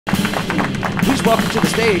Please welcome to the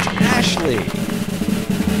stage, Ashley.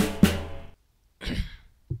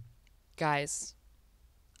 Guys,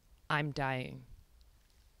 I'm dying.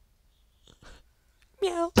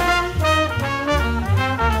 Meow.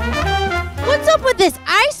 What's up with this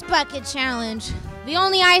ice bucket challenge? The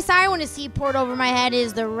only ice I want to see poured over my head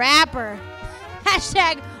is the rapper.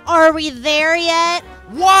 Hashtag, are we there yet?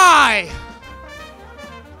 Why?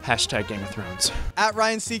 Hashtag Game of Thrones. At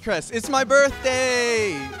Ryan Seacrest, it's my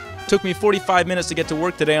birthday! Took me 45 minutes to get to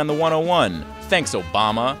work today on the 101. Thanks,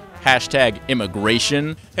 Obama. Hashtag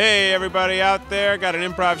immigration. Hey, everybody out there. Got an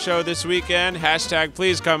improv show this weekend. Hashtag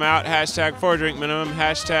please come out. Hashtag 4 drink minimum.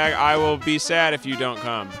 Hashtag I will be sad if you don't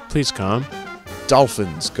come. Please come.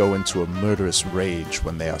 Dolphins go into a murderous rage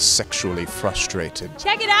when they are sexually frustrated.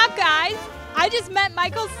 Check it out, guys. I just met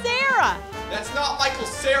Michael Cera. That's not Michael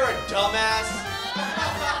Cera, dumbass.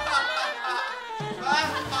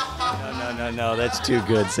 No, that's too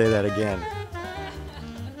good. Say that again.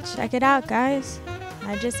 Check it out, guys.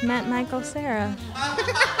 I just met Michael Cera.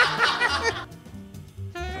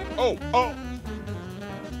 Oh.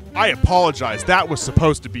 I apologize. That was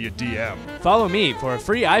supposed to be a DM. Follow me for a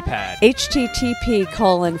free iPad.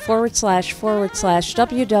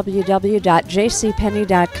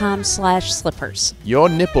 http://www.jcpenney.com/slippers. Your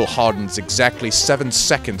nipple hardens exactly 7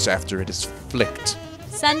 seconds after it is flicked.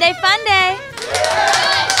 Sunday fun day.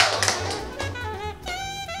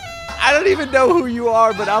 I don't even know who you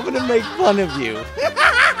are, but I'm gonna make fun of you.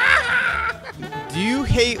 Do you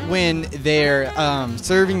hate when they're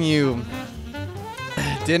serving you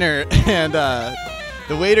dinner and the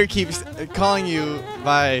waiter keeps calling you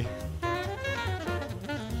by...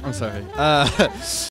 I'm sorry.